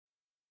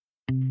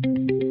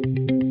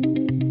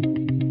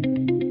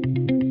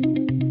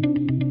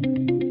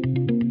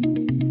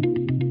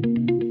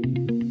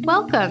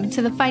Welcome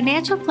to the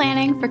Financial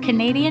Planning for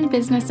Canadian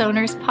Business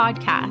Owners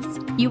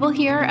podcast. You will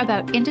hear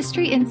about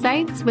industry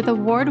insights with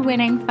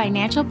award-winning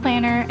financial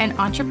planner and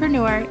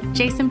entrepreneur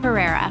Jason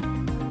Pereira.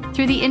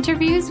 Through the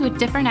interviews with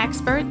different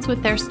experts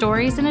with their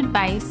stories and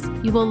advice,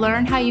 you will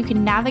learn how you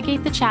can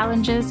navigate the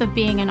challenges of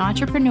being an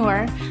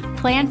entrepreneur,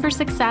 plan for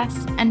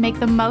success, and make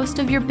the most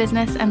of your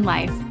business and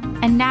life.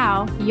 And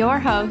now, your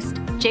host,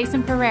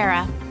 Jason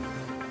Pereira.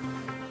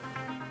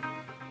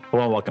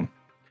 Hello and welcome.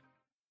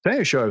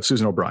 Today's show is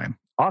Susan O'Brien,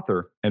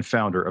 author and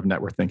founder of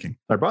Net Worth Thinking.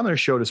 I brought on the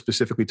show to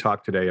specifically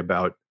talk today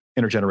about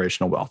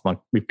intergenerational wealth.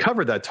 Now, we've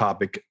covered that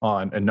topic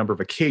on a number of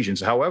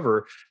occasions.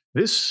 However,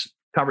 this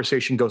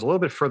conversation goes a little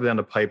bit further down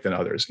the pipe than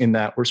others in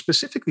that we're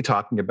specifically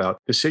talking about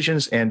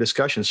decisions and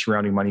discussions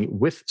surrounding money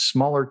with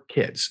smaller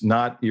kids,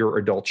 not your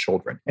adult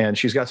children. And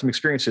she's got some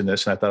experience in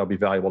this, and I thought it'd be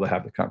valuable to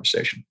have the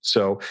conversation.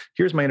 So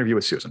here's my interview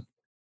with Susan.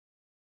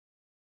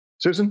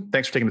 Susan,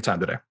 thanks for taking the time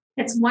today.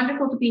 It's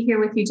wonderful to be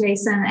here with you,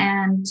 Jason.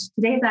 And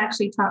today is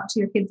actually Talk to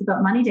Your Kids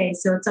About Money Day.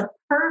 So it's a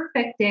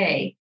perfect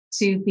day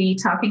to be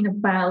talking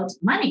about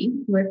money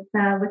with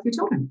your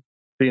children.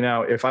 You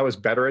know, if I was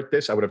better at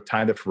this, I would have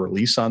timed it for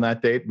release on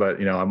that date. But,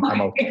 you know,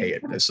 I'm okay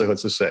at this. So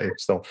let's just say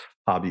still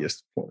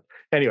hobbyist.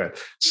 Anyway,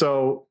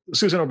 so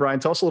Susan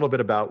O'Brien, tell us a little bit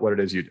about what it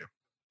is you do.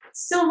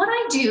 So what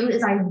I do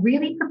is I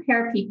really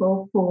prepare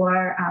people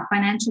for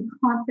financial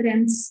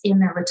confidence in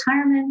their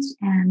retirement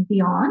and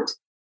beyond.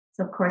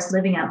 So, of course,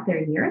 living out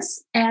their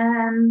years.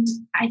 And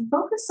I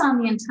focus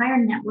on the entire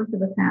net worth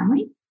of a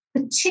family.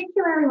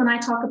 Particularly when I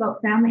talk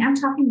about family, I'm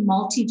talking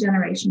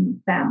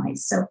multi-generation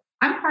families. So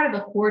I'm part of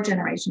a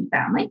 4-generation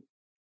family.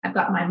 I've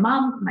got my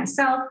mom,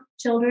 myself,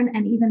 children,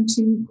 and even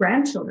 2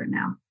 grandchildren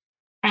now.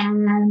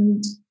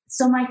 And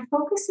so my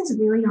focus is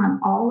really on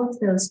all of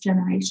those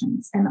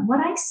generations. And what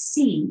I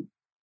see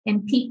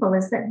in people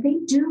is that they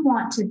do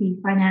want to be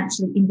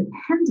financially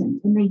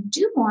independent and they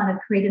do want to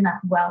create enough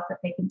wealth that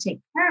they can take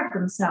care of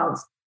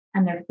themselves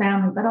and their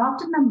family. But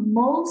often the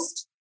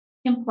most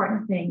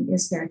important thing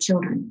is their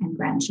children and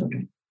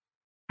grandchildren.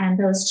 And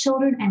those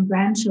children and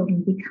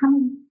grandchildren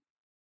becoming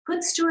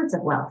good stewards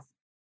of wealth,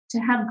 to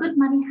have good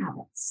money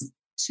habits,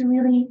 to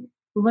really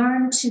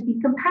learn to be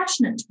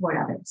compassionate toward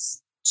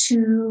others,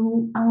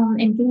 to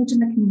engage in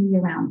the community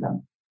around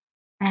them.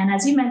 And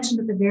as you mentioned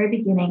at the very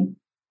beginning,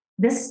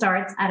 this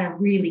starts at a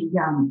really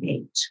young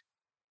age.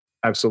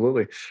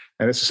 Absolutely.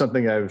 And this is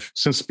something I've,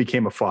 since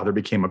became a father,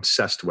 became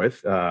obsessed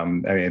with.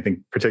 I think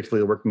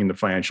particularly working in the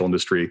financial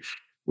industry,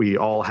 we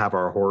all have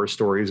our horror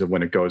stories of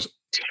when it goes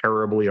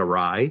terribly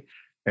awry.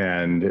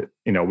 And,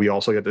 you know, we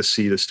also get to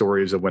see the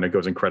stories of when it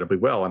goes incredibly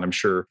well. And I'm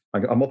sure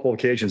on multiple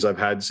occasions, I've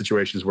had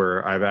situations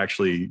where I've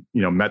actually,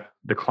 you know, met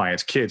the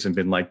client's kids and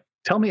been like,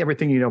 tell me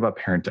everything you know about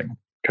parenting,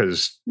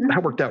 because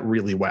that worked out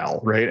really well,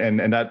 right? And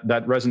that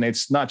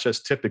resonates not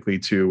just typically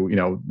to, you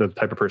know, the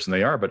type of person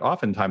they are, but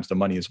oftentimes the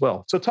money as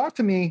well. So talk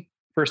to me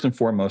first and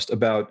foremost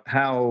about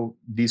how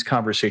these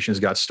conversations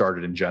got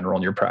started in general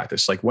in your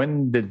practice. Like,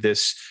 when did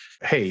this,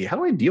 hey, how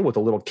do I deal with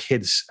the little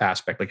kids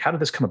aspect? Like, how did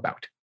this come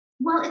about?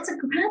 Well, it's a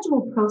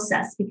gradual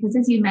process because,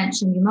 as you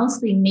mentioned, you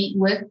mostly meet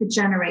with the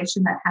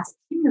generation that has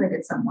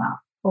accumulated some wealth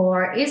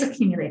or is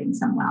accumulating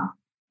some wealth.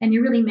 And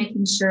you're really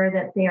making sure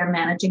that they are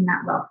managing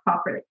that wealth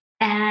properly.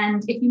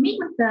 And if you meet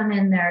with them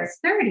in their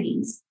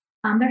 30s,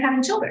 they're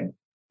having children.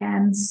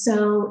 And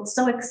so it's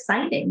so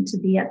exciting to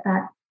be at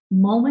that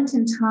moment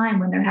in time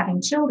when they're having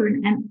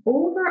children. And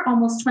over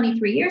almost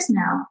 23 years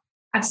now,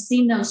 I've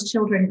seen those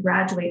children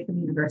graduate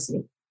from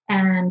university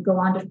and go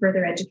on to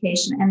further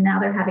education. And now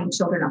they're having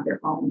children of their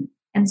own.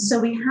 And so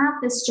we have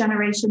this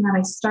generation that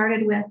I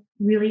started with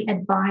really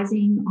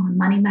advising on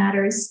money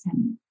matters.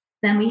 And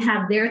then we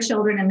have their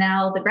children, and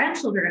now the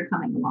grandchildren are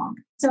coming along.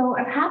 So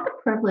I've had the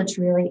privilege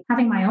really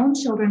having my own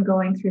children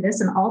going through this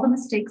and all the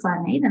mistakes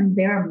I made, and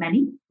there are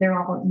many. They're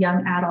all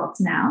young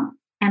adults now.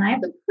 And I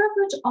have the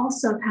privilege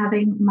also of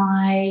having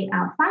my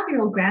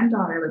 5-year-old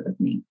granddaughter live with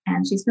me.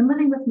 And she's been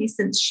living with me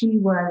since she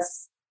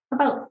was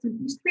about 3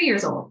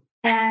 years old.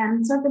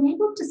 And so I've been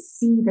able to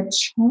see the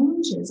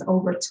changes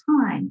over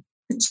time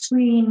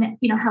between,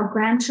 you know, how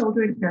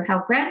grandchildren or how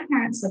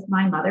grandparents like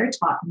my mother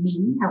taught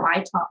me, how I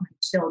taught my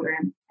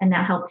children, and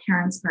now how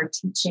parents are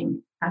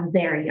teaching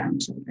their young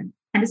children.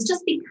 And it's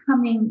just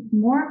becoming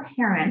more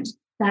apparent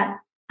that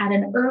at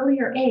an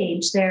earlier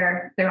age,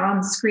 they're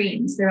on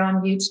screens, they're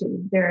on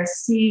YouTube, they're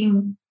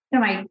seeing, you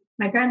know,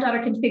 my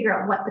granddaughter can figure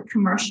out what the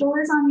commercial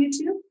is on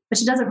YouTube, but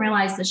she doesn't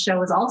realize the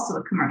show is also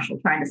a commercial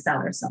trying to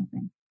sell her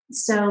something.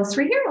 So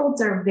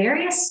 3-year-olds are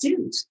very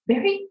astute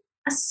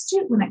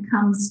when it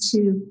comes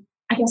to,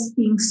 I guess,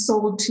 being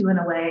sold to in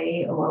a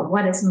way, or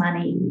what is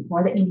money,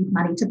 or that you need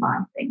money to buy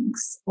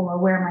things, or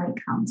where money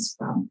comes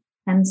from.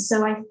 And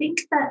so I think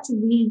that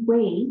we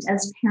wait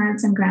as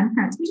parents and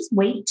grandparents, we just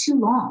wait too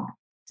long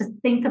to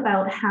think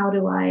about how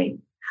do I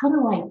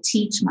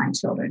teach my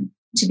children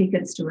to be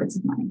good stewards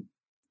of money.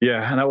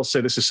 Yeah. And I will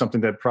say this is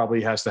something that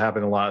probably has to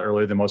happen a lot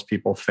earlier than most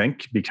people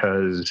think,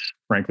 because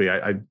frankly,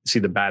 I see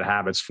the bad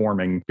habits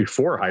forming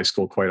before high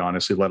school, quite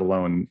honestly, let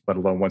alone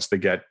once they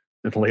get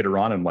later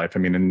on in life. I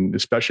mean, and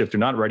especially if they're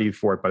not ready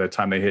for it by the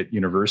time they hit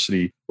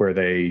university, where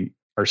they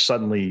are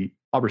suddenly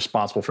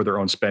responsible for their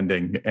own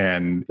spending.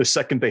 And the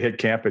second they hit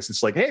campus,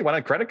 it's like, hey, want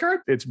a credit card?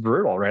 It's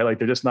brutal, right? Like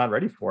they're just not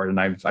ready for it. And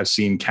I've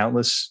seen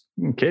countless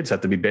kids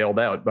have to be bailed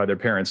out by their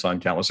parents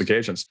on countless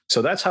occasions.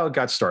 So that's how it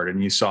got started.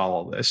 And you saw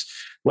all this.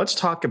 Let's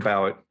talk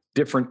about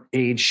different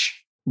age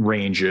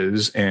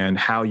ranges and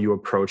how you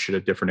approach it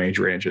at different age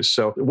ranges.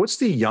 So what's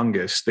the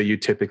youngest that you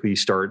typically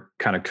start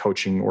kind of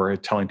coaching or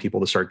telling people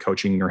to start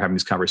coaching or having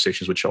these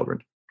conversations with children?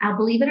 I'll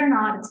believe it or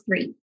not, it's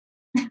 3.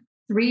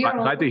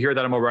 3-year-old. Glad to hear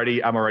that I'm already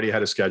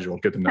ahead of schedule.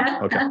 Good to know.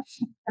 Okay.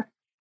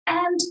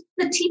 And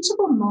the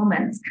teachable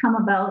moments come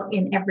about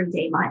in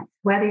everyday life,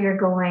 whether you're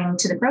going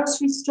to the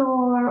grocery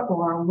store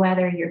or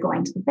whether you're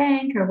going to the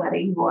bank or whether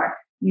you are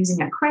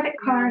using a credit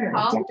card or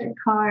a debit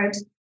card.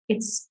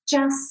 It's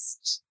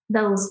just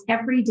those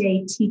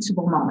everyday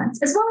teachable moments,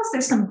 as well as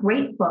there's some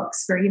great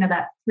books for,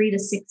 that 3 to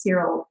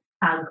 6-year-old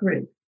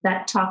group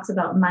that talks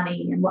about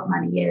money and what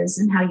money is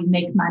and how you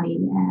make money.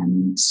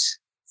 And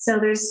so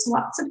there's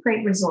lots of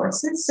great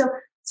resources. So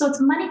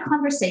it's money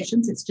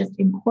conversations. It's just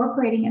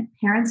incorporating it,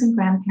 parents and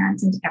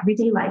grandparents, into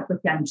everyday life with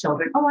young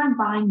children. Oh, I'm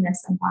buying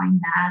this, I'm buying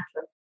that,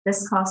 or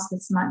this costs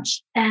this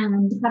much,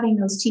 and having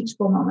those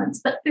teachable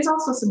moments. But there's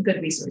also some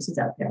good resources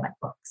out there like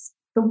books.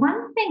 The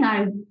one thing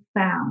I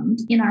found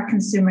in our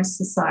consumer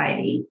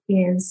society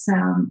is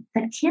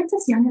that kids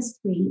as young as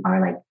 3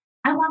 are like,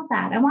 I want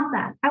that, I want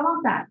that, I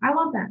want that, I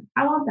want that,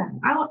 I want that,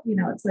 I want,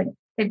 it's like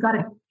they've got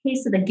a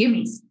case of the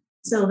gimmies.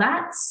 So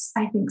that's,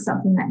 I think,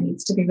 something that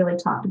needs to be really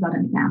talked about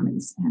in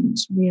families and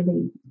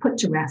really put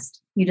to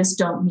rest. You just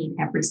don't need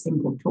every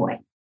single toy.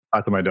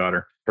 To my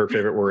daughter, her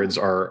favorite words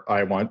are,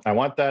 I want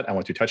that, I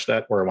want to touch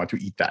that, or I want to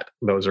eat that.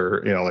 Those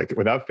are, like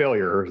without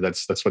failure,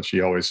 that's what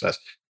she always says.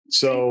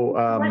 So,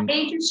 what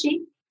age is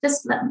she?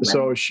 Just let me.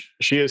 So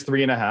she is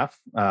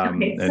 3.5.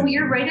 Okay, so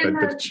you're right in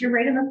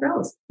the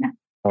throes. Yeah.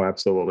 Oh,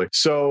 absolutely.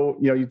 So,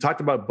 you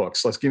talked about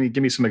books. Let's give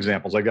me some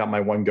examples. I got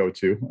my one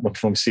go-to.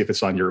 Let me see if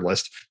it's on your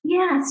list.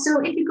 Yeah. So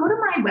if you go to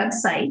my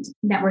website,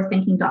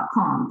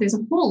 networkthinking.com, there's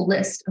a whole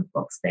list of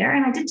books there.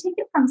 And I did take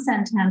it from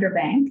Santander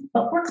Bank,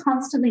 but we're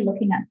constantly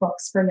looking at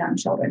books for young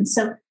children.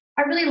 So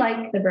I really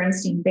like the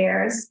Bernstein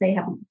Bears. They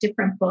have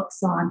different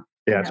books on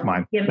it's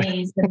mine.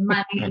 Gimmies and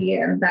money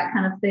and that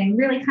kind of thing.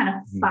 Really kind of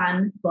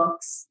fun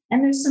books.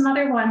 And there's some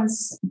other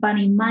ones,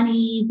 Bunny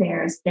Money,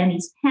 there's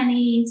Benny's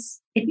Pennies.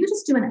 If you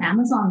just do an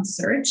Amazon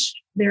search,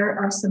 there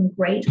are some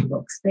great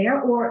books there.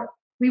 Or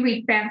we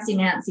read Fancy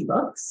Nancy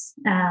books.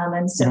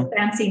 And so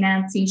Fancy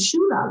Nancy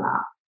Shoo-La-La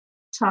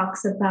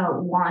talks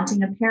about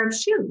wanting a pair of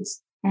shoes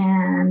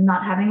and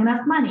not having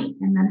enough money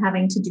and then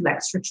having to do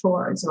extra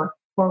chores or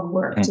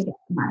work to get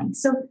the money.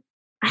 So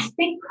I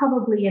think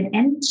probably in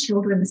any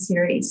children's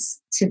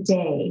series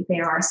today,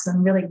 there are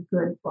some really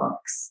good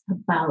books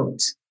about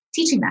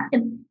teaching that.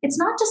 And it's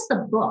not just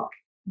the book,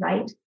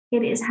 right?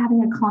 It is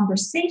having a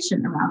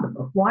conversation around the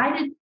book. Why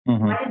did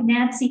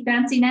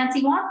Fancy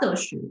Nancy want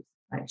those shoes?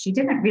 Like, she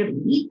didn't really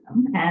need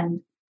them. And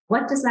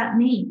what does that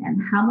mean?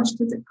 And how much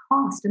does it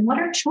cost? And what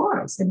are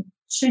chores? And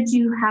should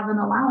you have an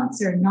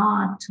allowance or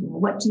not? Or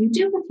what do you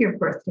do with your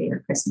birthday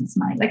or Christmas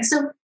money?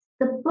 So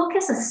the book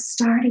is a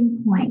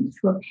starting point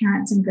for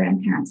parents and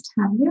grandparents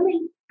to have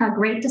really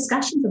great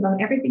discussions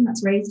about everything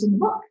that's raised in the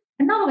book.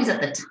 And not always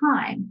at the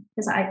time,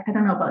 because I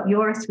don't know about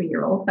your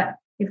 3-year-old, but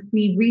if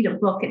we read a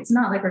book, it's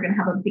not like we're going to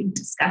have a big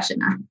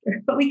discussion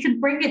after, but we can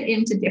bring it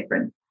into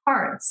different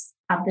parts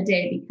of the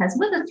day, because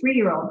with a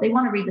 3-year-old, they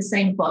want to read the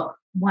same book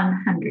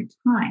 100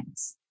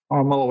 times. Oh,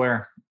 I'm well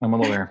aware.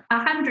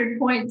 100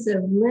 points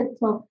of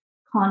little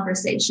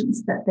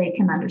conversations that they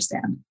can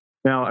understand.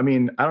 Now, I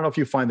mean, I don't know if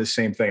you find the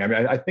same thing. I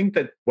mean, I think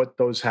that what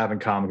those have in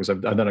common, because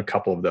I've done a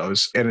couple of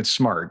those, and it's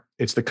smart.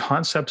 It's the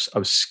concepts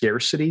of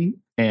scarcity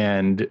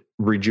and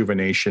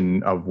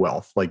rejuvenation of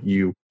wealth.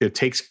 It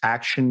takes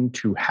action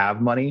to have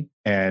money,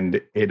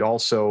 and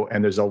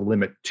there's a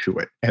limit to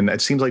it. And it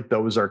seems like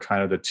those are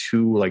kind of the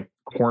two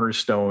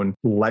cornerstone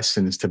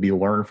lessons to be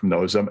learned from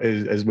those.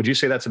 Would you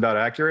say that's about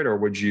accurate, or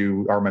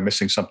am I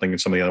missing something in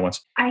some of the other ones?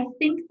 I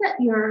think that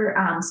your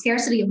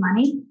scarcity of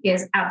money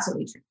is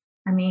absolutely true.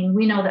 I mean,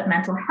 we know that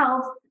mental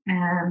health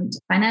and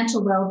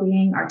financial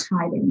well-being are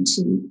tied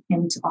into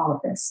all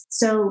of this.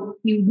 So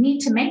you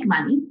need to make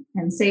money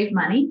and save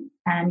money,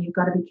 and you've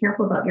got to be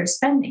careful about your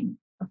spending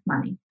of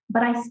money.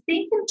 But I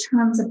think in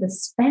terms of the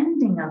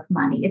spending of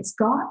money, it's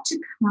got to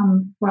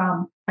come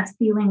from a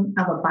feeling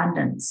of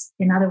abundance.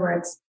 In other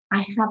words,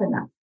 I have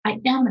enough. I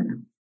am enough.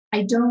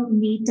 I don't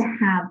need to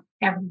have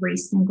every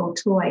single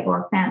toy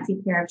or fancy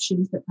pair of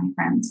shoes that my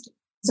friends do.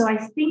 So I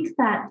think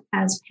that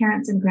as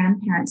parents and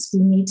grandparents, we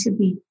need to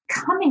be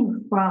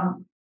coming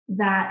from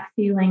that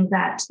feeling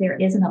that there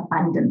is an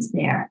abundance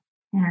there.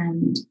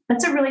 And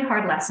that's a really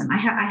hard lesson. I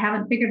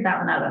haven't figured that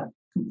one out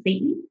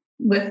completely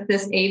with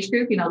this age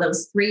group,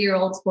 those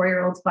 3-year-olds,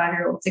 4-year-olds,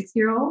 5-year-olds,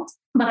 6-year-olds,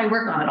 but I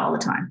work on it all the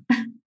time.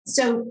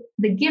 So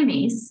the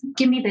gimmies,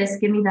 give me this,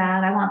 give me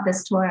that. I want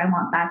this toy. I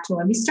want that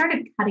toy. We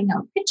started cutting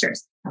out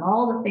pictures of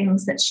all the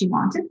things that she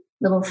wanted,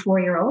 little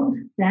 4-year-old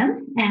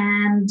then.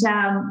 And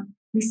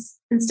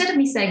instead of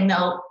me saying,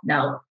 no,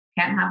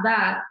 can't have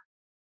that.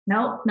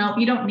 No,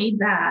 you don't need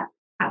that.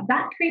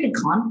 That created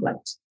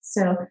conflict.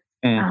 So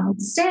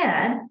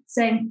instead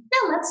saying,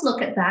 no, let's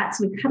look at that.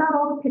 So we cut out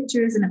all the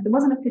pictures. And if there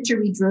wasn't a picture,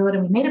 we drew it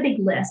and we made a big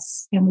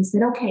list. And we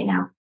said, okay,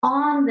 now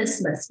on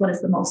this list, what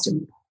is the most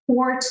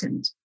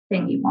important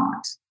thing you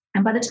want?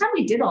 And by the time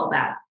we did all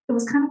that, it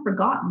was kind of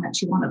forgotten that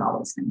she wanted all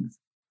those things.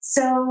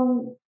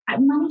 So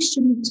money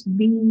shouldn't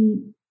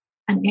be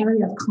an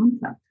area of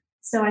conflict.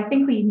 So I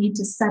think we need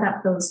to set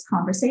up those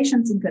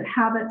conversations and good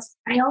habits.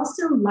 I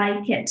also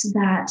like it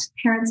that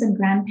parents and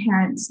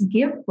grandparents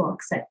give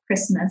books at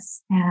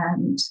Christmas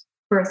and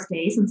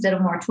birthdays instead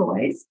of more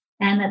toys,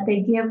 and that they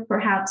give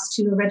perhaps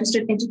to a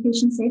registered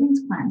education savings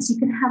plan. So you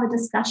can have a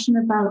discussion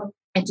about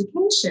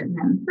education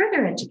and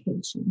further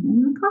education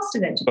and the cost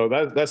of education.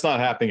 So that's not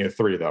happening at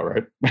 3 though,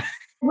 right?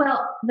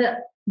 Well, the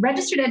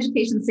registered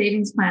education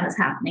savings plan is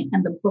happening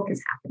and the book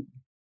is happening.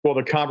 Well,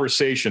 the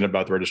conversation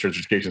about the registered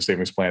education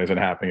savings plan isn't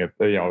happening at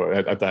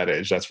that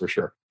age. That's for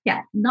sure.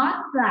 Yeah,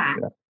 not that.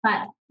 Yeah.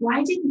 But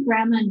why didn't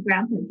Grandma and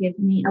Grandpa give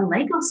me a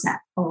Lego set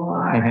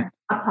or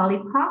a Polly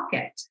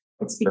Pocket?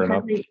 It's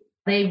because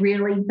they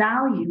really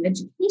value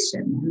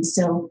education, and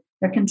so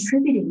they're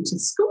contributing to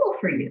school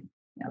for you.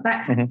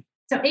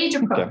 So age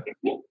appropriate.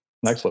 Okay.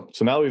 Excellent.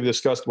 So now that we've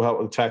discussed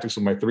the tactics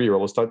of my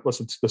 3-year-old, let's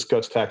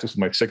discuss tactics of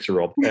my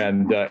 6-year-old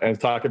and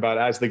talk about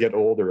as they get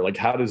older, like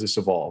how does this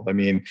evolve? I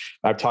mean,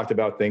 I've talked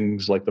about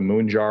things like the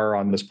moon jar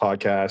on this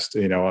podcast.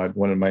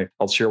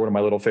 I'll share one of my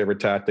little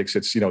favorite tactics.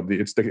 It's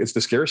it's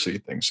the scarcity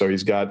thing. So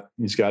he's got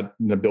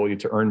an ability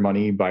to earn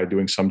money by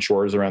doing some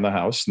chores around the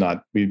house.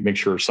 We make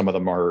sure some of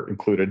them are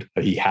included.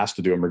 He has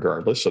to do them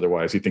regardless.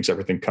 Otherwise, he thinks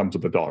everything comes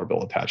with a dollar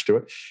bill attached to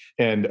it.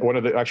 And one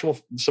of the actual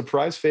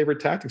surprise favorite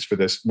tactics for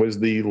this was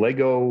the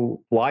Lego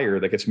flyer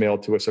that gets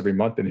mailed to us every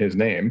month in his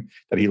name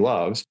that he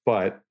loves.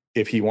 But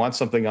if he wants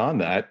something on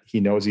that, he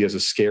knows he has a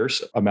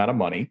scarce amount of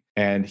money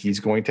and he's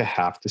going to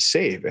have to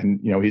save. And,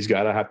 he's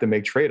got to have to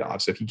make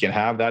trade-offs. If he can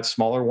have that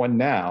smaller one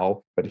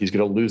now, but he's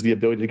going to lose the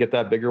ability to get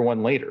that bigger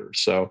one later.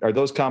 So are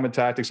those common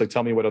tactics? Like,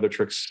 tell me what other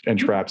tricks and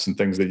traps and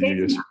things that you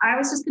use. I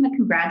was just going to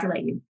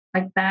congratulate you.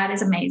 Like, that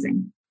is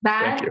amazing.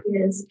 That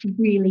is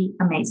really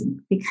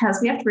amazing, because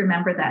we have to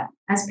remember that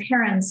as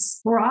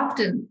parents, we're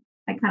often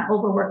kind of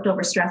overworked,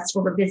 overstressed,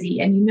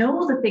 overbusy, and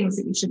the things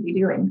that you should be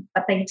doing,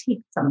 but they take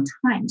some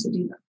time to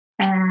do them.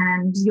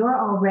 And you're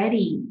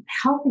already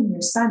helping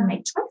your son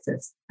make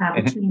choices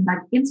between like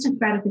instant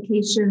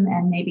gratification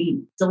and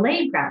maybe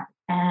delayed gratification.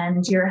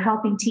 And you're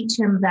helping teach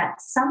him that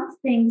some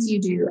things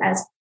you do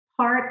as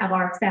part of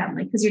our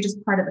family, because you're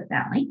just part of the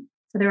family.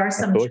 So there are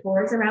some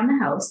chores around the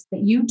house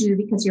that you do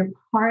because you're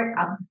part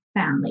of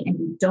the family and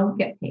you don't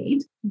get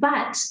paid.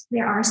 But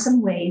there are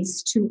some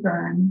ways to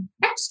earn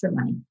extra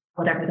money,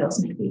 whatever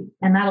those may be.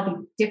 And that'll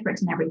be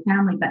different in every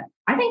family. But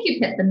I think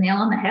you've hit the nail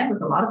on the head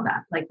with a lot of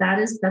that. Like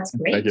that's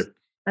great. Thank you.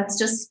 That's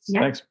just,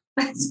 Thanks.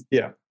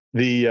 Yeah.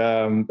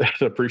 I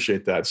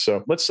appreciate that.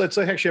 So let's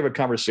actually have a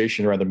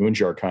conversation around the moon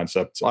jar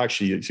concept. I'll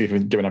actually,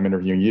 given I'm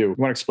interviewing you,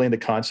 want to explain the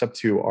concept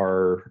to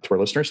our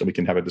listeners so we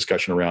can have a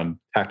discussion around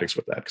tactics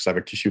with that, because I have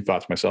a few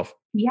thoughts myself.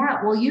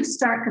 Yeah, well, you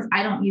start, because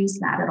I don't use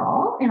that at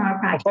all in our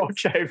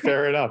practice. Okay,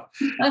 fair enough.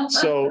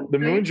 So the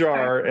moon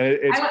jar,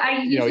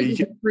 I usually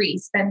use free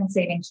spending,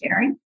 saving,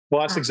 sharing. Well,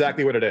 that's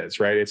exactly what it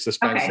is, right? It's the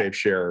spend, save,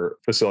 share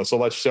facility.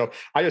 So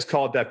I just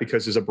call it that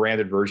because there's a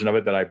branded version of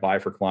it that I buy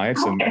for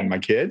clients and my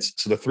kids.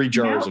 So the 3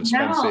 jars of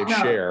spend, save,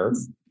 share.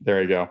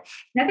 There you go.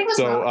 I think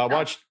it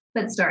was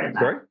that started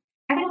that. Sorry?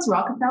 I think it was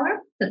Rockefeller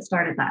that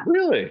started that.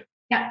 Really?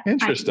 Yeah.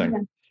 Interesting.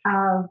 He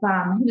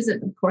was,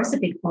 of course, a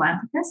big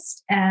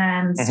philanthropist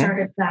and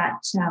started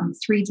that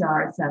 3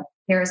 jars of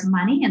there's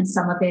money, and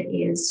some of it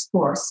is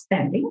for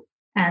spending,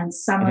 and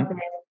some of it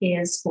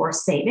is for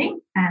saving,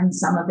 and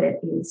some of it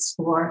is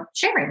for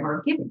sharing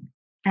or giving.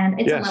 And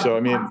it's a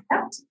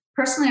concept.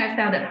 Personally, I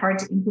found it hard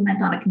to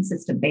implement on a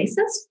consistent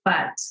basis,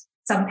 but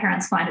some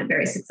parents find it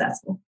very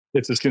successful.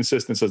 It's as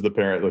consistent as the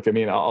parent. Look, I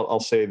mean, I'll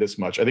say this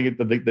much. I think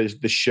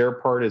the share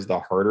part is the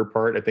harder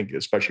part, I think,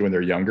 especially when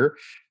they're younger.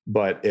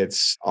 But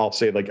I'll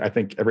say, I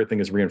think everything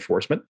is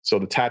reinforcement. So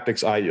the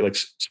tactics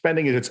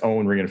spending is its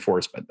own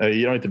reinforcement.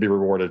 You don't need to be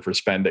rewarded for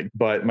spending.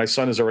 But my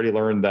son has already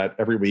learned that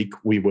every week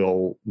we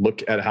will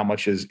look at how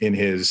much is in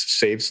his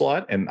save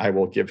slot, and I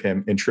will give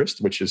him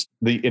interest, which is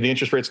the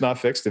interest rate's not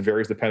fixed. It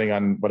varies depending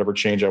on whatever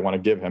change I want to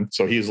give him.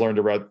 So he's learning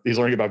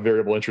about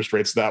variable interest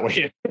rates that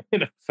way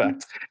in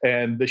effect.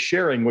 And the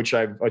sharing, which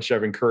I've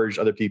encouraged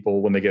other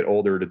people when they get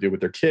older to do with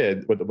their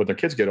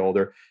kids get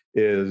older,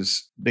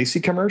 is they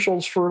see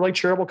commercials for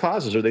charitable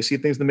causes, or they see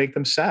things that make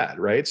them sad,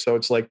 right? So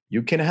it's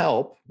you can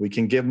help. We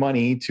can give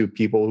money to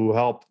people who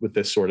help with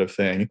this sort of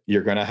thing.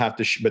 You're going to have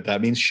to, but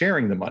that means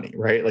sharing the money,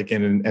 right?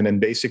 And then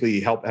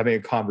basically having a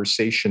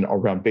conversation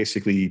around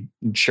basically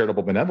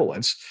charitable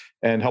benevolence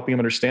and helping them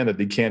understand that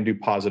they can do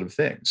positive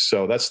things.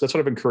 So that's what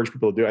I've encouraged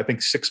people to do. I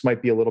think 6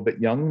 might be a little bit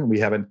young. We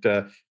haven't,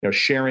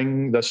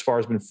 sharing thus far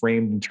has been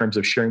framed in terms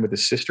of sharing with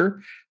his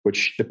sister,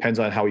 which depends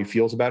on how he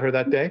feels about her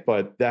that day.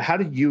 But how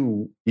do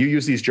you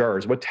use these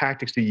jars? What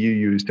tactics do you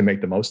use to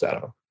make the most out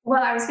of them?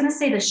 Well, I was going to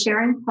say the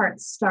sharing part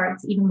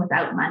starts even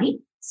without money.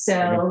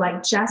 So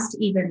like just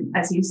even,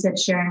 as you said,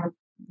 sharing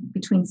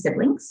between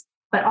siblings,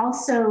 but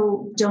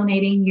also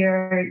donating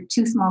your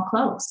too small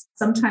clothes.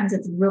 Sometimes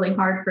it's really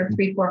hard for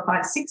 3, 4,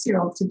 5,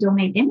 6-year-olds to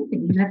donate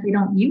anything, even if they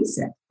don't use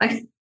it.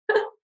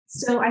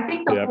 So I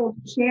think the whole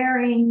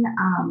sharing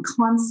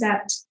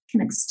concept can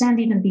extend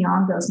even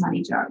beyond those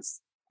money jars.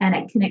 And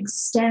it can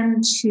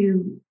extend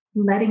to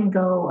letting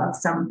go of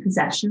some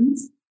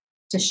possessions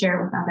to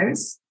share with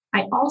others.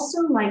 I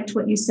also liked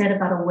what you said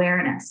about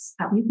awareness.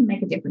 You can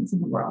make a difference in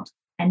the world.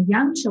 And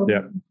young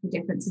children can make a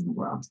difference in the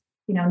world.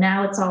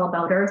 Now it's all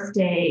about Earth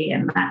Day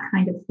and that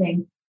kind of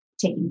thing,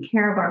 taking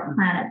care of our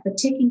planet, but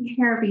taking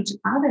care of each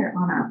other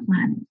on our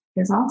planet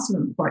is also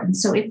important.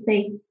 So if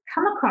they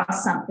come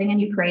across something,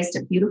 and you praised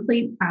it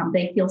beautifully,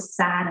 they feel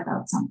sad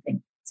about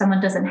something,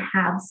 someone doesn't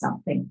have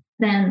something,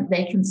 then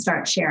they can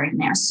start sharing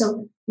there.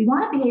 So we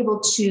want to be able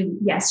to,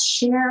 yes,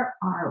 share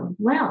our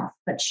wealth,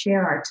 but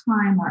share our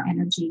time, our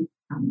energy,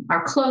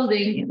 our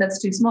clothing that's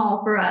too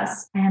small for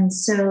us. And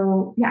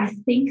so, I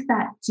think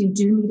that you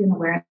do need an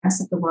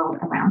awareness of the world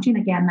around you.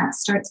 And again, that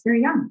starts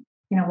very young.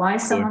 Why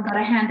has someone got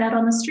a handout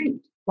on the street?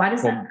 Why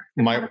does that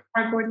have a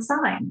cardboard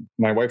sign?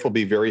 My wife will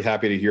be very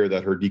happy to hear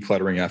that her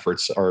decluttering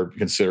efforts are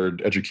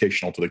considered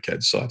educational to the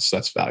kids. So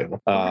that's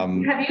valuable. Have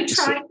you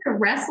tried to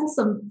wrestle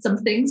some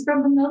things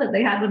from them though that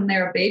they had when they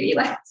were a baby?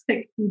 Like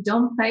you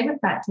don't play with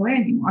that toy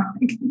anymore.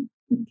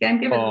 You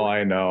can't give it. Oh,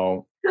 I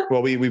know.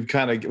 Well,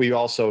 we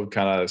also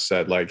kind of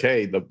said like,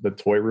 hey, the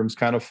toy room's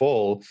kind of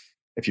full.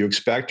 If you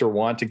expect or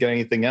want to get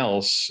anything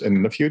else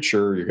in the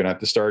future, you're going to have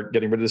to start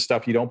getting rid of the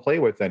stuff you don't play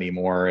with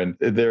anymore. And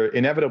they're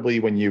inevitably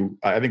when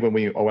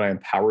I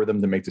empower them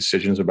to make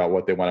decisions about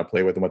what they want to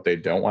play with and what they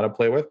don't want to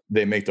play with,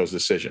 they make those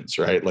decisions,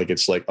 right? Like,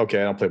 it's like,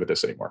 okay, I don't play with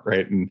this anymore.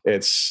 Right. And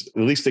it's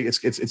at least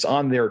it's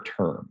on their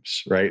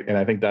terms. Right. And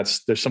I think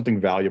there's something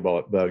valuable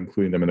about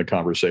including them in the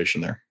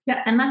conversation there.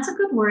 Yeah. And that's a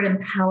good word,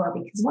 empower,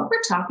 because what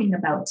we're talking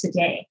about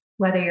today,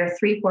 whether you're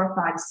 3, 4,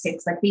 5,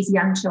 6, like these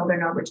young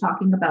children, or we're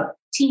talking about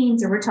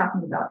teens, or we're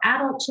talking about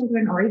adult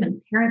children, or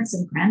even parents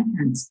and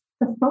grandparents,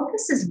 the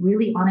focus is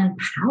really on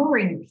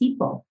empowering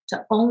people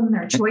to own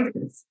their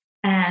choices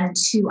and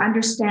to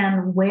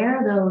understand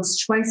where those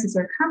choices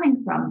are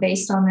coming from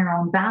based on their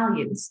own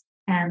values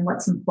and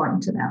what's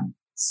important to them.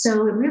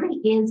 So it really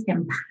is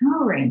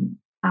empowering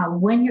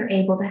when you're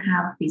able to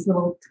have these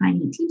little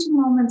tiny teaching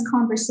moments,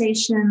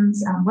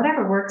 conversations,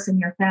 whatever works in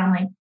your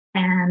family,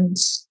 and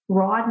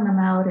broaden them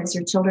out as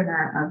your children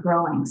are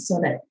growing, so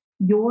that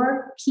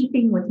you're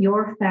keeping with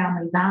your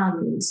family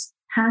values,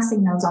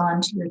 passing those on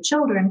to your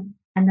children,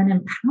 and then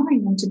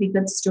empowering them to be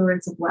good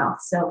stewards of wealth.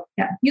 So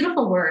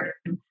beautiful word,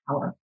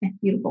 empower.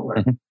 Beautiful word.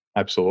 Mm-hmm.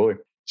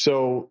 Absolutely.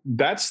 So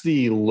that's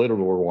the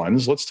littler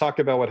ones. Let's talk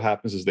about what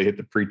happens as they hit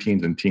the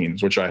preteens and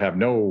teens, which I have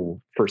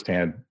no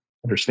firsthand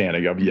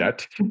understanding of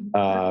yet.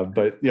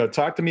 But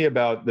talk to me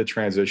about the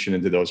transition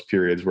into those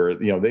periods where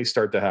they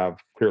start to have,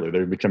 clearly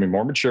they're becoming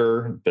more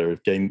mature, they're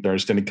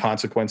understanding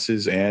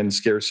consequences and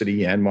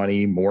scarcity and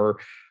money more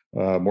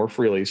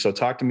freely. So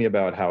talk to me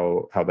about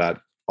how that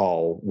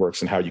all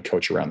works and how you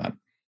coach around that.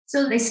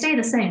 So they stay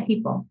the same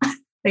people.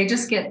 They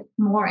just get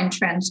more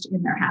entrenched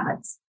in their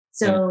habits.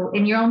 So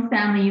in your own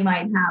family, you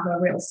might have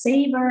a real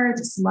saver,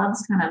 just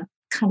loves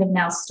kind of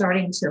now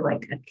starting to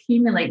like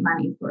accumulate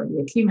money for the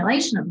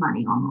accumulation of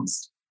money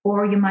almost.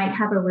 Or you might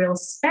have a real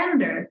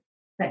spender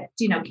that,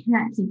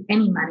 can't keep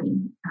any money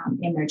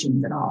in their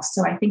genes at all.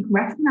 So I think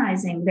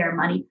recognizing their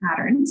money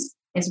patterns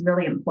is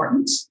really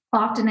important.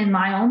 Often in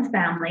my own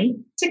family,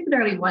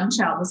 particularly one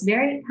child was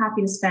very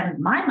happy to spend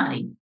my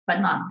money, but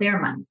not their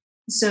money.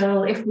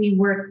 So if we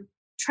were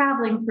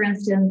traveling, for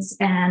instance,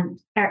 and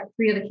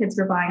 3 of the kids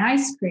were buying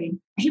ice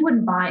cream, he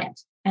wouldn't buy it.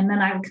 And then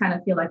I would kind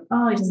of feel like,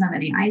 oh, he doesn't have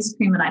any ice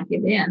cream, and I'd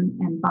give in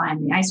and buy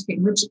him the ice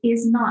cream, which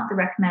is not the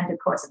recommended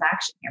course of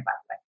action here, by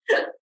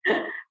the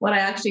way. What I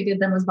actually did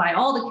then was buy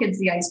all the kids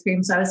the ice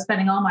cream. So I was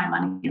spending all my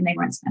money and they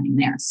weren't spending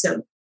theirs.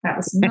 So that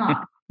was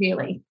not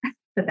really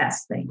the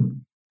best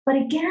thing. But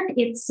again,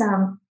 it's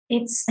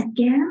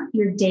again,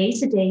 your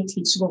day-to-day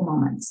teachable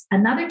moments.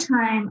 Another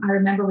time I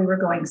remember we were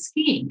going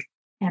skiing.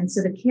 And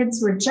so the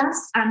kids were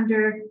just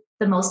under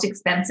the most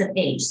expensive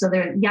age. So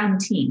they're young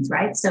teens,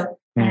 right? So,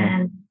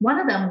 and one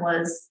of them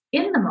was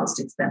in the most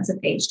expensive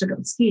age to go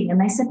skiing. And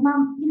they said,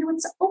 Mom,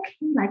 it's okay.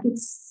 Like,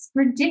 it's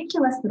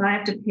ridiculous that I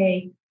have to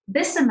pay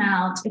this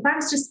amount. If I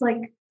was just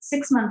like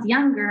 6 months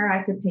younger,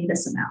 I could pay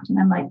this amount. And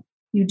I'm like,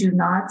 you do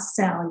not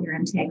sell your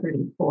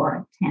integrity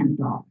for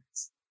 $10.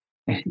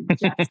 You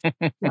just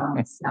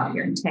don't sell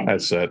your integrity.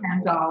 That's it.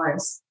 $10,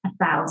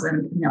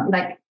 $1,000, no.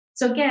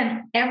 So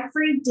again,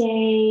 every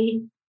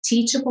day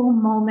teachable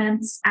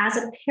moments. As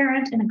a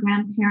parent and a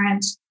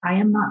grandparent, I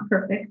am not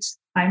perfect.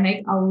 I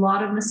make a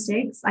lot of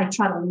mistakes. I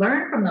try to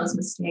learn from those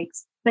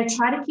mistakes, but I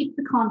try to keep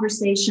the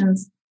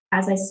conversations,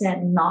 as I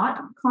said,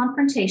 not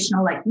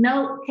confrontational, like,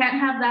 no, can't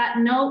have that.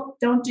 No,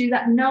 don't do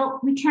that. No,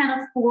 we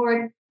can't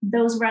afford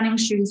those running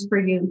shoes for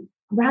you.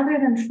 Rather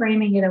than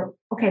framing it,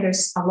 okay,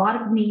 there's a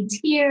lot of needs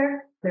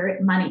here.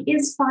 Money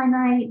is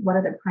finite. What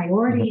are the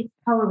priorities?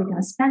 How are we going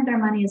to spend our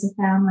money as a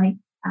family?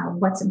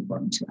 What's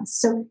important to us?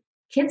 So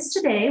kids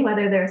today,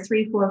 whether they're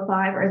 3, 4,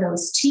 5, or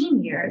those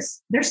teen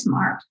years, they're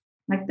smart.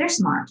 Like, they're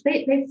smart.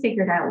 They've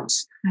figured out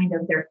kind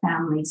of their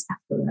family's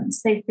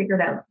affluence. They've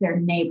figured out their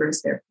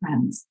neighbors, their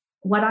friends.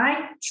 What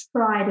I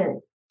try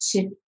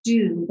to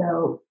do,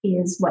 though,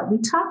 is what we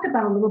talked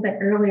about a little bit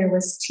earlier,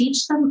 was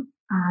teach them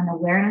an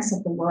awareness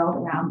of the world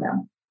around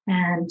them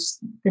and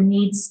the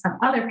needs of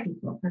other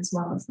people as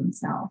well as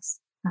themselves,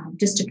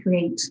 just to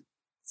create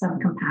some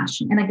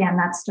compassion. And again,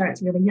 that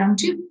starts really young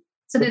too.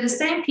 So they're the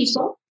same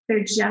people.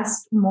 They're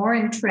just more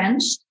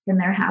entrenched in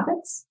their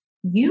habits.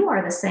 You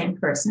are the same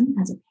person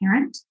as a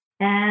parent,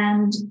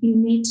 and you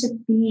need to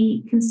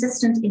be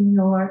consistent in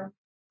your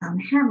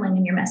handling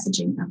and your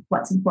messaging of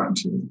what's important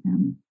to you as a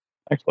family.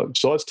 Excellent.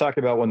 So let's talk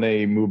about when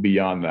they move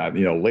beyond that.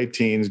 Late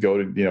teens go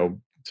to,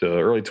 to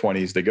early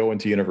 20s, they go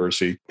into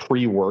university,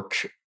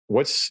 pre-work.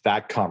 What's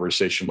that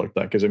conversation look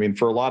like? Because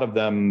for a lot of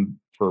them,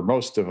 for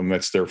most of them,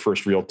 it's their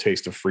first real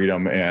taste of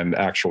freedom and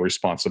actual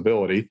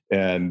responsibility.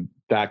 And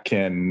that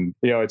can,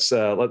 it's,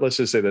 let's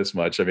just say this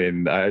much.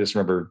 I just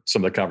remember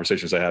some of the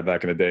conversations I had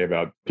back in the day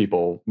about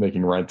people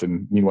making rent,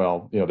 and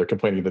meanwhile, they're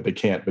complaining that they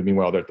can't, but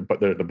meanwhile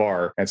they're at the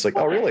bar. And it's like,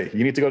 oh, really?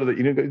 You need to go to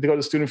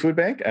the student food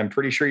bank? I'm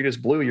pretty sure you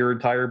just blew your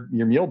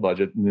meal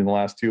budget in the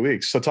last 2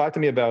 weeks. So talk to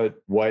me about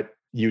what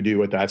you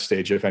do at that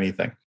stage, if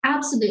anything.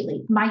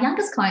 Absolutely. My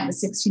youngest client was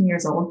 16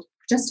 years old,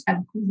 just a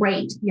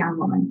great young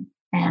woman.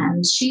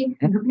 And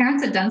her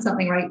parents had done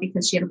something right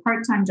because she had a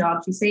part-time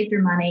job. She saved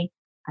her money.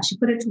 She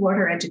put it toward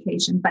her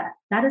education, but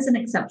that is an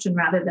exception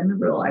rather than the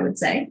rule, I would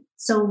say.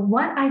 So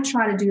what I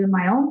try to do in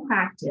my own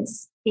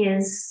practice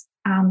is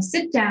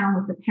sit down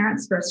with the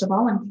parents, first of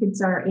all, when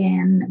kids are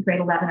in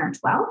grade 11 or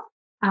 12,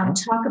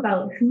 talk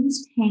about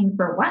who's paying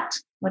for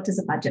what does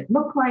a budget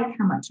look like,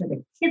 how much are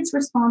the kids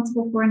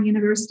responsible for in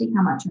university,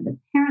 how much are the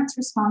parents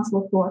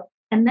responsible for,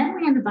 and then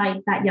we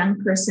invite that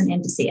young person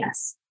in to see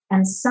us.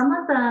 And some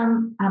of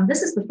them,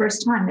 this is the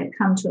first time they've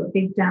come to a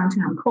big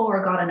downtown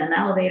core, got in an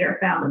elevator,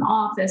 found an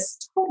office,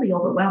 totally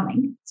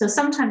overwhelming. So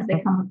sometimes they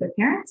come with their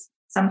parents,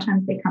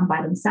 sometimes they come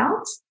by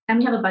themselves, and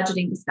we have a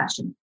budgeting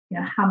discussion.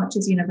 How much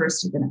is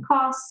university going to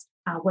cost?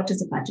 What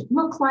does a budget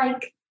look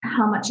like?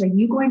 How much are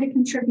you going to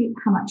contribute?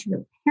 How much are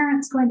your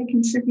parents going to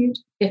contribute?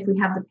 If we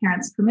have the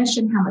parents'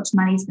 permission, how much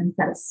money has been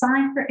set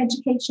aside for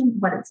education,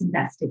 what it's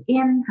invested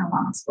in, how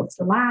long it's supposed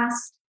to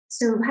last.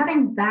 So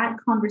having that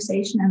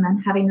conversation and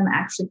then having them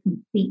actually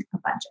complete a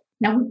budget.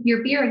 Now,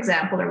 your beer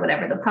example or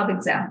whatever, the pub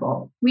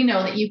example, we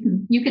know that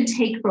you can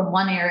take from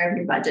one area of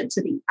your budget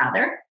to the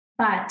other.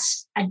 But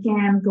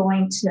again,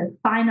 going to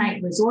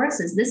finite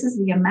resources, this is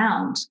the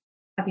amount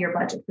of your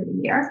budget for the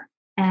year.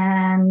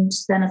 And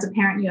then as a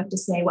parent, you have to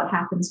say what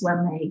happens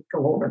when they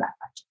go over that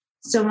budget.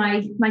 So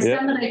my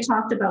son that I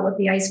talked about with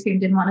the ice cream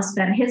didn't want to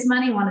spend his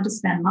money, wanted to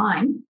spend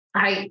mine.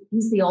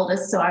 He's the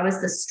oldest, so I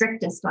was the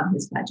strictest on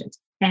his budget.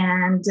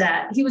 And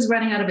he was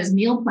running out of his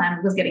meal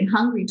plan, was getting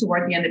hungry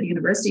toward the end of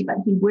university, but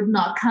he would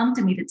not come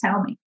to me to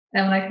tell me.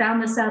 And when I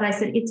found this out, I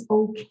said, it's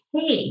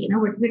okay.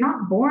 We're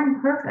not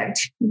born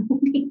perfect. You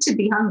don't need to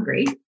be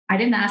hungry. I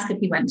didn't ask if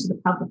he went to the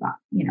pub about,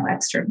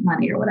 extra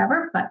money or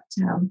whatever, but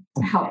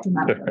I helped him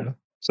out.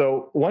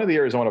 So one of the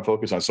areas I want to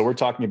focus on, so we're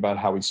talking about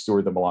how we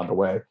steward them along the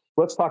way.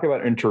 Let's talk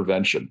about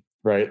intervention,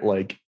 right?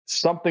 Like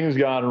something's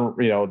gone,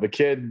 the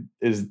kid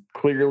is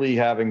clearly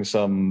having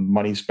some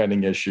money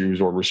spending issues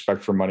or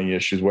respect for money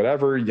issues,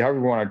 however you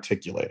want to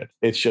articulate it.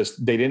 It's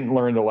just, they didn't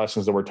learn the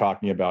lessons that we're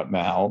talking about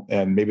now.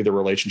 And maybe the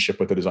relationship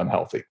with it is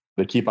unhealthy.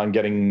 They keep on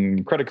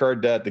getting credit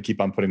card debt. They keep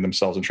on putting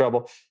themselves in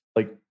trouble.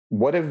 Like,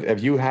 what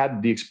have you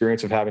had the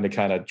experience of having to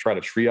kind of try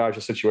to triage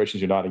the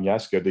situations? You're nodding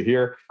yes, good to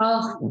hear.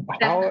 Oh,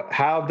 how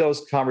have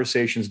those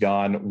conversations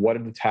gone? What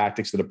are the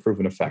tactics that have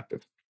proven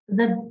effective?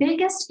 The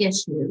biggest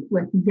issue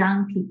with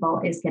young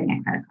people is getting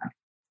a credit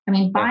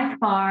card. By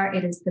far,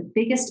 it is the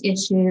biggest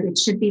issue. It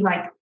should be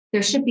like,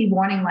 there should be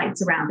warning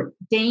lights around it.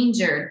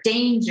 Danger,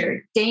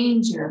 danger,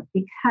 danger,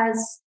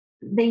 because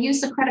they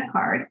use the credit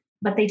card,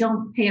 but they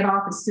don't pay it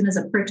off as soon as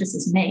a purchase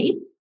is made.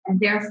 And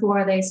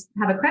therefore, they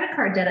have a credit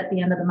card debt at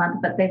the end of the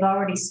month, but they've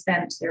already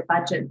spent their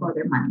budget or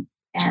their money.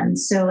 And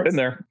so it's been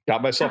there,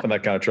 got myself in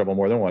that kind of trouble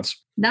more than once.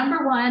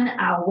 Number one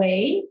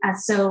way.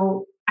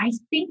 So I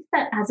think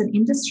that as an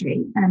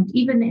industry, and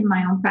even in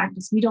my own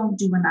practice, we don't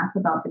do enough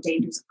about the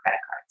dangers of credit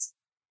cards.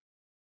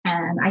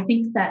 And I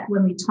think that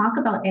when we talk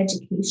about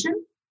education,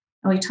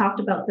 and we talked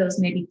about those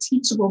maybe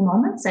teachable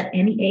moments at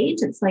any age,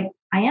 it's like,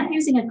 I am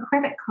using a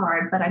credit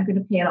card, but I'm going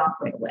to pay it off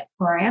right away.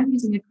 Or I am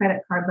using a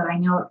credit card, but I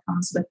know it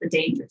comes with the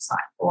danger sign,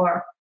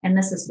 and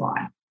this is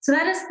why. So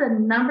that is the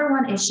number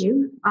one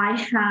issue. I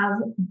have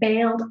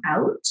bailed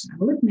out, I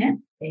will admit,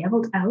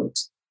 bailed out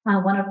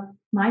one of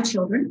my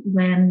children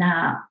when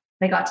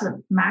they got to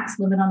the max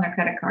limit on their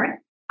credit card.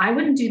 I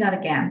wouldn't do that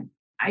again.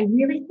 I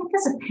really think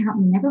as a parent,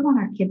 we never want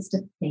our kids to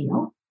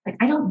fail. Like,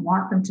 I don't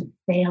want them to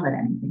fail at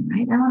anything,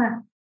 right? I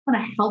want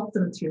to help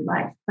them through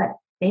life, but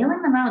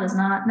bailing them out is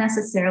not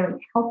necessarily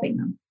helping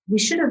them. We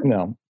should have,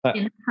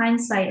 in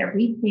hindsight, a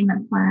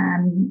repayment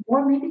plan,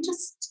 or maybe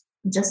just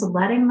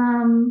letting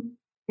them,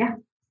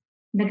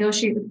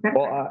 negotiate with credit.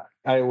 Well,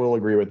 I will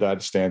agree with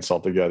that stance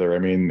altogether. I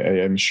mean,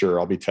 I'm sure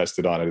I'll be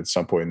tested on it at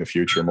some point in the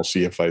future, and we'll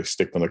see if I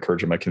stick on the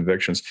courage of my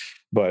convictions.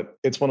 But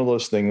it's one of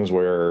those things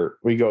where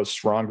we go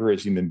stronger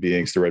as human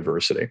beings through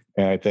adversity.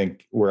 And I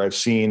think where I've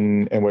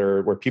seen and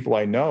where people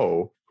I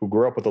know who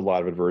grew up with a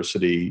lot of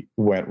adversity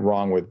went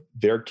wrong with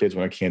their kids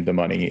when it came to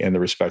money and the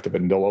respect of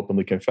it. And they'll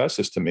openly confess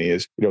this to me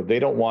is, they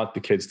don't want the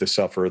kids to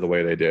suffer the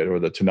way they did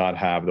or to not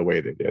have the way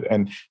they did.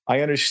 And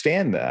I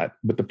understand that.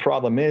 But the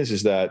problem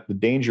is that the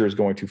danger is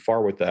going too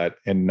far with that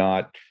and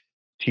not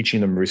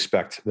teaching them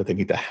respect that they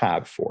need to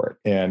have for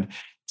it. And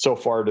so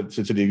far to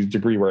the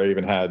degree where I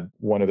even had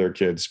one of their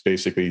kids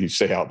basically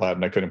say out loud,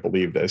 and I couldn't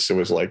believe this. It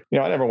was like,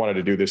 I never wanted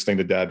to do this thing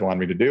that dad wanted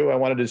me to do. I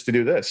wanted just to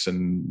do this.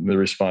 And the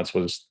response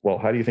was, well,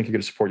 how do you think you're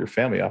going to support your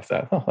family off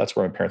that? Oh, that's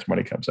where my parents'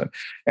 money comes in.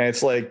 And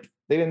it's like,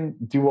 they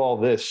didn't do all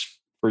this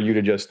for you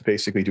to just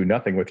basically do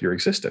nothing with your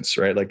existence,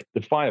 right? Like,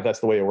 it's fine if that's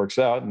the way it works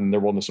out and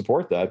they're willing to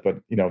support that, but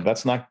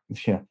that's not,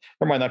 they're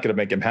not going to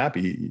make them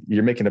happy.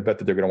 You're making a bet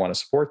that they're going to want to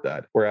support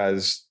that.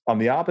 Whereas on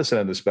the opposite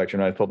end of the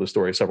spectrum, I've told the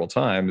story several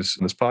times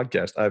in this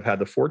podcast, I've had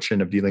the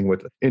fortune of dealing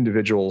with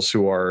individuals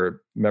who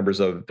are members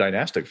of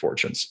dynastic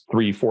fortunes,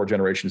 3-4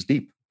 generations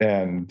deep.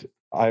 And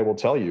I will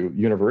tell you,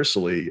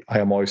 universally, I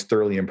am always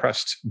thoroughly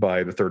impressed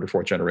by the third or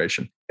fourth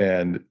generation.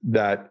 And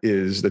that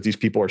is that these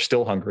people are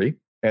still hungry.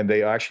 And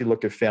they actually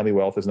look at family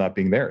wealth as not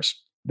being theirs.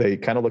 They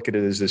kind of look at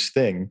it as this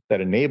thing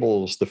that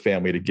enables the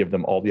family to give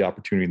them all the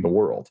opportunity in the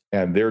world.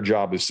 And their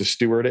job is to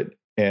steward it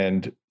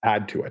and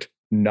add to it,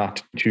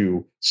 not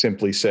to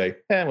simply say,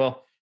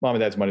 well, mom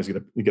and dad's money is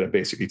going to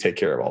basically take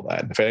care of all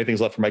that. If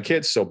anything's left for my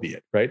kids, so be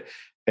it, right?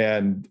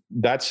 And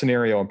that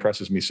scenario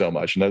impresses me so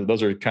much. And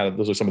those are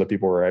some of the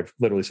people where I've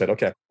literally said,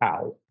 okay,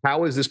 how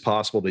is this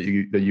possible that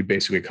you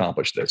basically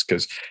accomplished this?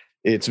 Because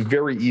it's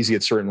very easy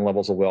at certain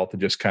levels of wealth to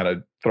just kind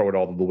of throw it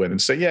all to the wind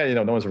and say,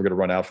 no one's ever going to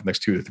run out for the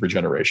next 2 to 3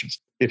 generations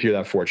if you're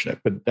that fortunate.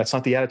 But that's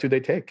not the attitude they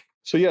take.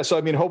 So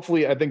I mean,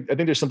 hopefully, I think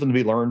there's something to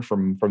be learned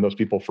from those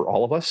people for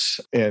all of us.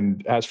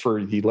 And as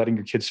for the letting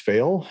your kids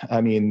fail,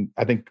 I mean,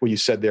 I think what you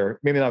said there,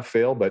 maybe not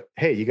fail, but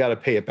hey, you got to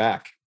pay it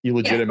back. You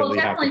legitimately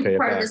have to pay it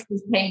back. Part of this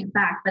is paying it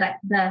back, but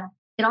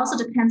it also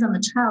depends on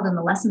the child and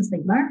the lessons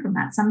they learn from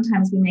that.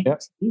 Sometimes we make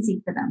it too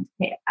easy for them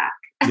to pay it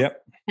back.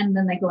 Yep. And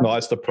then they go. No,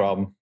 that's the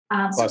problem.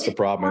 That's the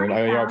problem. And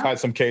I've had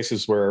some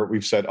cases where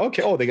we've said,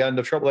 okay, they got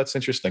into trouble. That's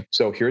interesting.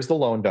 So here's the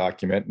loan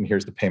document and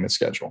here's the payment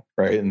schedule,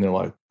 right? And they're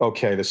like,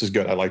 okay, this is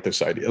good. I like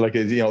this idea. Like,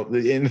 and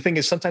the thing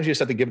is, sometimes you just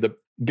have to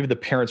give the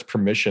parents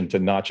permission to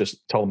not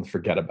just tell them to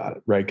forget about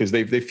it, right? Because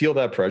they feel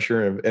that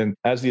pressure. And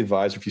as the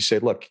advisor, if you say,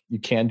 look, you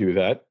can do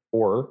that,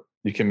 or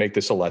you can make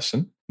this a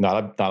lesson,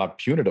 not a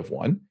punitive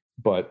one.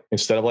 But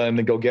instead of letting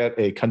them go get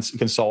a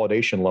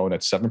consolidation loan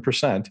at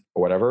 7%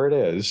 or whatever it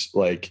is,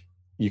 like,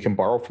 you can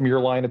borrow from your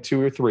line at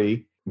 2 or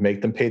 3,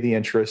 make them pay the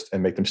interest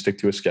and make them stick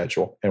to a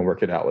schedule and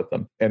work it out with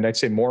them. And I'd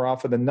say more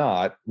often than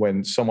not,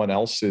 when someone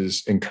else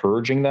is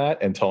encouraging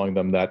that and telling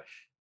them that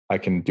I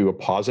can do a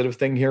positive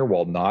thing here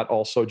while not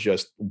also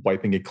just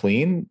wiping it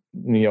clean,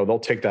 they'll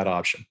take that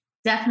option.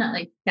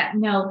 Definitely.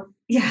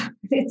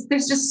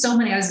 There's just so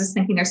many. I was just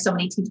thinking there's so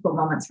many teachable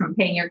moments, from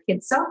paying your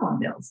kids' cell phone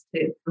bills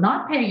to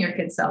not paying your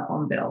kids' cell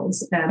phone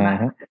bills and that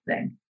kind of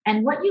thing.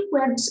 And what you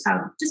went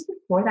just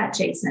before that,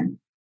 Jason,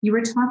 you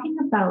were talking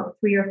about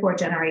 3 or 4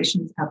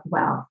 generations of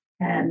wealth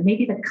and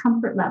maybe the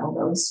comfort level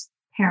those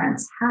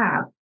parents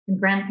have and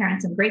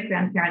grandparents and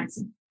great-grandparents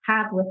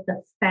have with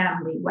the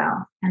family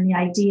wealth, and the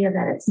idea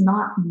that it's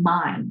not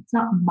mine, it's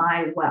not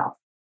my wealth,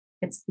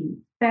 it's the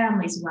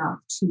family's wealth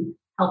to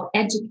help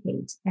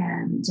educate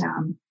and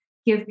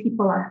give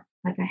people a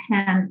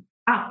hand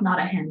up, not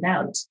a hand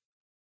out.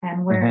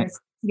 And whereas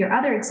your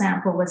other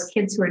example was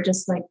kids who are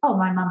just like, oh,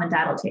 my mom and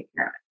dad will take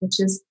care of it, which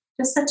is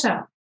just such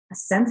a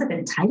sense of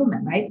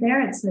entitlement right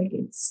there. It's like,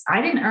 I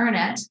didn't earn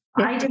it.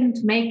 I didn't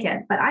make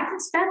it, but I can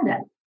spend it.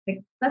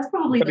 Like, that's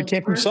probably. But it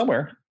came from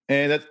somewhere.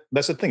 And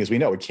that's the thing, is we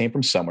know it came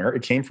from somewhere.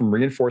 It came from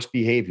reinforced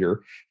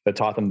behavior that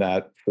taught them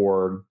that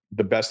for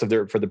the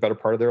better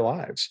part of their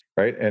lives.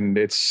 Right. And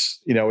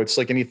it's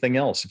like anything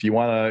else. If you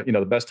want to,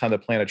 the best time to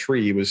plant a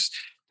tree was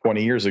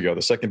 20 years ago.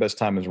 The second best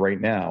time is right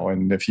now.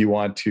 And if you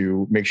want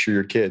to make sure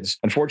your kids,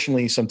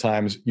 unfortunately,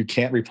 sometimes you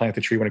can't replant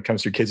the tree when it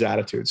comes to your kids'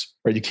 attitudes,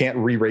 right? You can't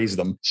re-raise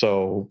them.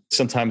 So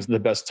sometimes the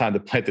best time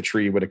to plant the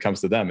tree when it comes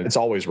to them, it's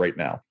always right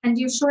now. And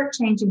you're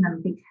shortchanging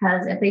them,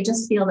 because if they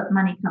just feel that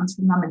money comes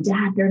from mom and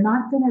dad, they're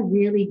not going to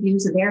really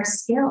use their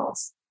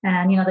skills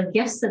and, the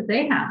gifts that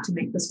they have to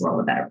make this world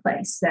a better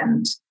place.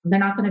 And they're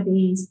not going to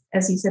be,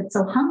 as you said,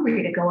 so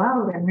hungry to go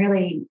out and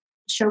really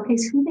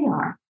showcase who they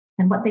are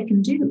and what they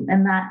can do.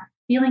 And that,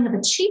 feeling of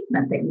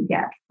achievement that you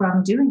get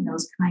from doing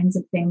those kinds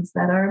of things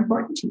that are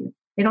important to you.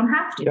 They don't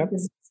have to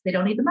because they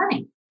don't need the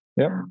money.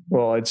 Yeah.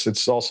 Well,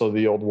 it's also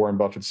the old Warren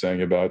Buffett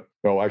saying about,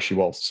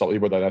 somebody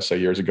wrote that essay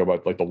years ago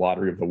about like the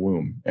lottery of the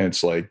womb. And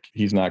it's like,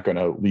 he's not going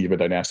to leave a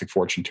dynastic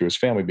fortune to his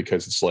family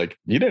because it's like,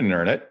 you didn't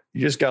earn it.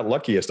 You just got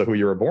lucky as to who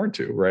you were born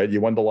to, right?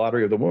 You won the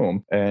lottery of the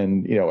womb.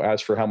 And,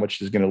 as for how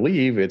much is going to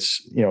leave,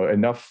 it's,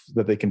 enough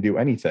that they can do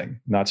anything,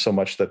 not so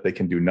much that they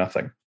can do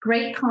nothing.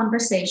 Great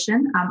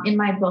conversation. In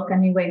my book, A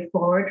New Way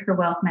Forward for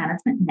Wealth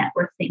Management, Net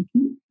Worth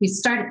Thinking, we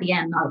start at the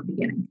end, not at the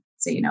beginning.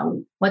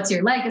 So, what's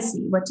your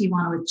legacy? What do you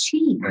want to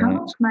achieve? How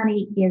much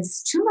money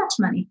is too much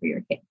money for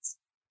your kids?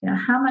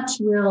 How much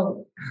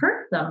will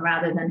hurt them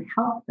rather than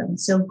help them?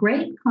 So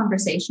great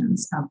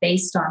conversations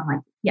based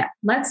on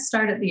let's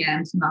start at the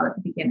end, not at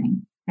the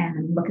beginning,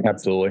 and look at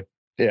Absolutely.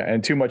 Yeah.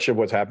 And too much of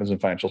what happens in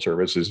financial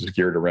services is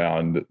geared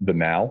around the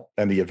now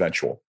and the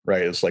eventual,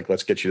 right? It's like,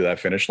 let's get you to that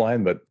finish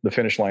line, but the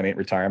finish line ain't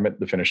retirement.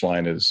 The finish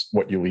line is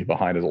what you leave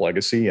behind as a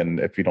legacy. And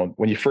if you don't,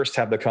 when you first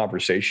have the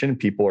conversation,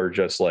 people are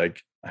just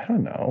like, I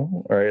don't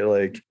know. Right.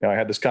 Like, I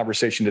had this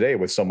conversation today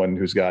with someone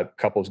who's got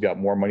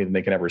more money than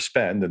they can ever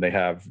spend, and they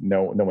have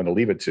no one to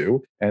leave it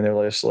to. And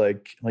they're just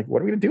like,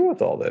 what are we going to do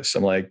with all this?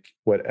 I'm like,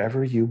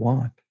 whatever you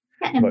want.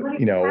 Yeah,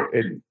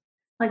 and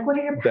but what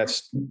are your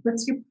passions?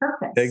 What's your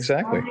purpose?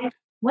 Exactly.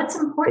 What's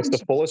important? It's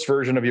the fullest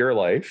version of your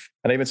life.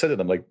 And I even said to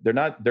them, like,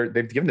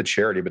 they've given to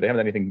charity, but they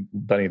haven't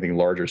done anything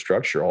large or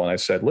structural. And I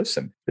said,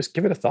 listen, just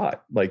give it a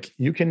thought. Like,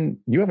 you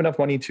have enough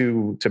money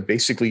to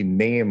basically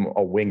name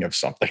a wing of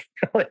something,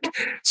 like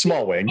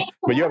small wing,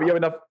 but you have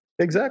enough.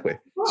 Exactly.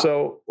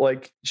 So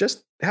like,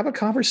 just have a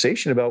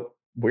conversation about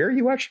where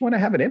you actually want to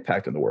have an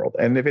impact in the world.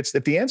 And if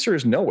the answer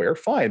is nowhere,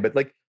 fine. But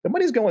like, the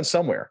money's going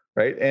somewhere,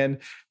 right? And,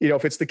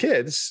 if it's the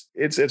kids,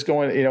 it's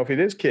going, if it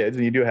is kids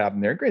and you do have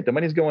them there, great. The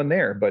money's going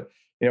there. But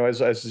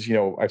as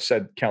I've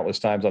said countless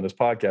times on this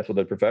podcast with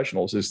the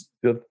professionals, is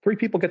the three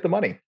people get the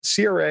money: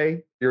 CRA,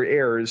 your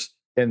heirs,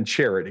 and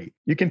charity.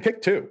 You can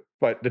pick two,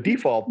 but the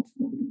default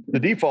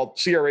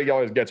CRA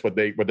always gets what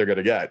they're going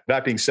to get.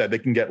 That being said, they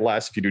can get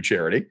less if you do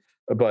charity,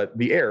 but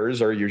the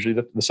heirs are usually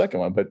the second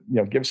one. But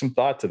give some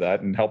thought to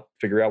that and help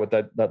figure out what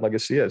that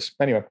legacy is.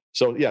 Anyway,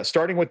 so yeah,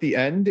 starting with the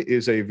end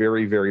is a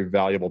very, very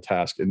valuable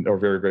task or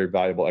very, very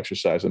valuable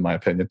exercise, in my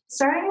opinion.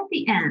 Starting at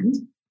the end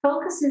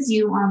focuses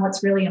you on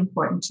what's really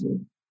important to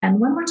you. And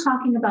when we're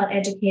talking about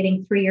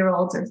educating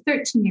 3-year-olds or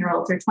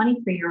 13-year-olds or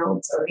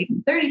 23-year-olds or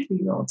even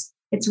 33-year-olds,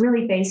 it's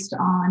really based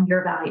on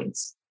your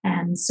values.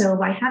 And so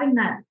by having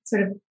that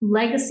sort of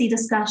legacy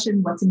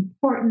discussion, what's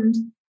important,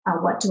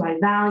 what do I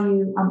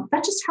value,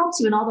 that just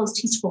helps you in all those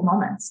teachable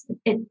moments.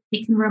 It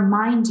can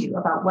remind you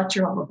about what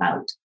you're all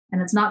about.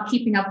 And it's not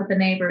keeping up with the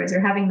neighbors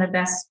or having the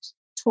best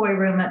toy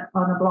room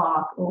on the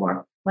block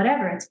or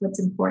whatever. It's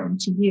what's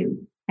important to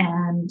you.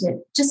 And it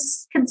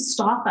just can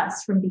stop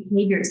us from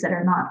behaviors that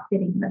are not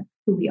fitting with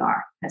who we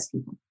are as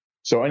people.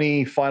 So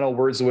any final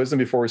words of wisdom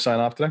before we sign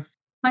off today?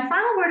 My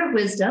final word of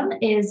wisdom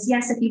is,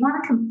 yes, if you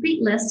want a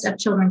complete list of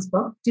children's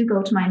books, do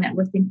go to my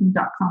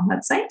networththinking.com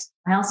website.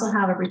 I also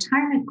have a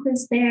retirement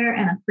quiz there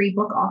and a free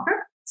book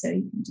offer. So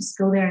you can just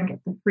go there and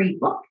get the free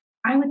book.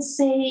 I would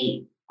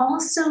say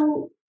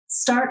also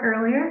start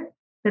earlier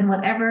than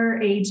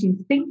whatever age you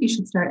think you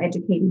should start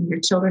educating your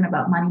children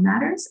about money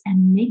matters,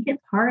 and make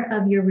it part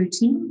of your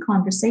routine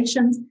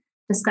conversations,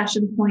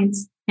 discussion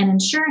points, and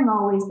ensuring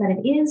always that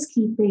it is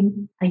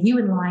keeping you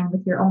in line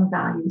with your own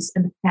values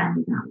and the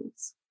family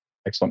values.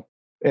 Excellent.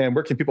 And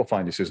where can people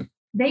find you, Susan?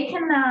 They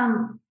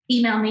can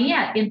email me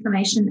at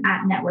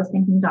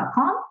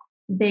information@networththinking.com.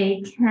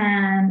 They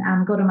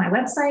can go to my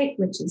website,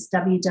 which is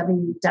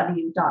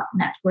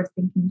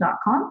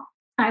www.networththinking.com.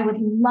 I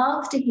would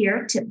love to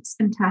hear tips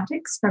and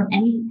tactics from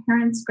any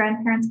parents,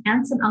 grandparents,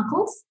 aunts, and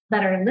uncles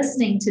that are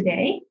listening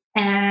today,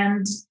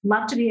 and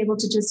love to be able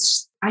to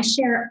I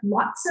share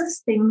lots of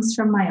things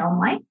from my own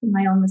life and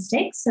my own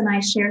mistakes, and I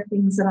share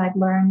things that I've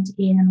learned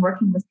in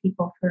working with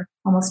people for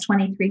almost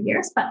 23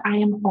 years, but I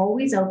am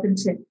always open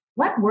to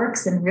what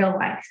works in real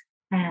life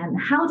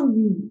and how do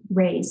you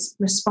raise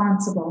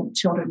responsible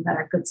children that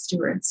are good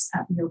stewards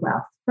of your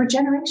wealth for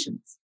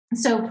generations.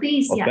 So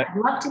please, I'd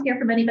love to hear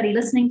from anybody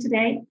listening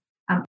today.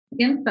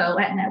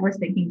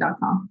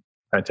 info@networththinking.com.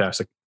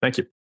 Fantastic. Thank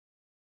you.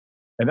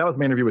 And that was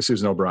my interview with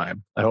Susan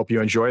O'Brien. I hope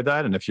you enjoyed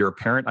that. And if you're a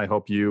parent, I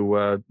hope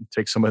you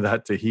take some of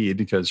that to heed,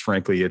 because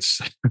frankly, if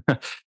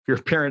you're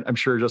a parent, I'm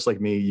sure just like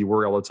me, you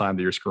worry all the time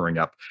that you're screwing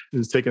up.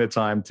 Just taking the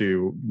time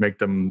to make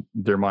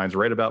their minds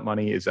right about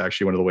money is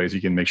actually one of the ways you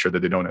can make sure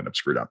that they don't end up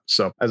screwed up.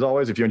 So as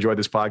always, if you enjoyed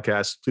this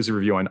podcast, please leave a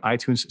review on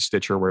iTunes,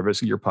 Stitcher, wherever you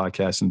see your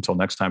podcast. Until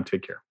next time,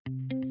 take care.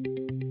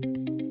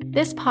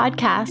 This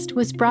podcast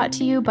was brought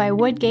to you by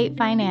Woodgate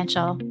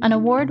Financial, an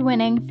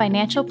award-winning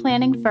financial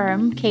planning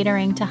firm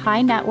catering to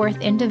high net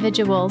worth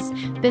individuals,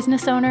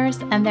 business owners,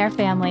 and their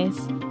families.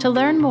 To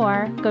learn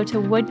more, go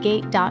to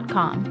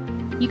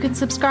woodgate.com. You can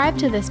subscribe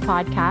to this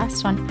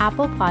podcast on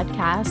Apple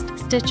Podcast,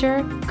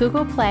 Stitcher,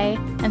 Google Play,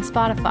 and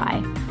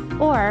Spotify,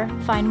 or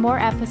find more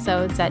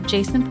episodes at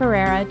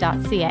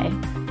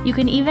jasonpereira.ca. You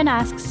can even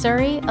ask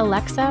Siri,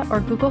 Alexa,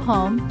 or Google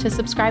Home to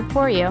subscribe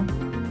for you.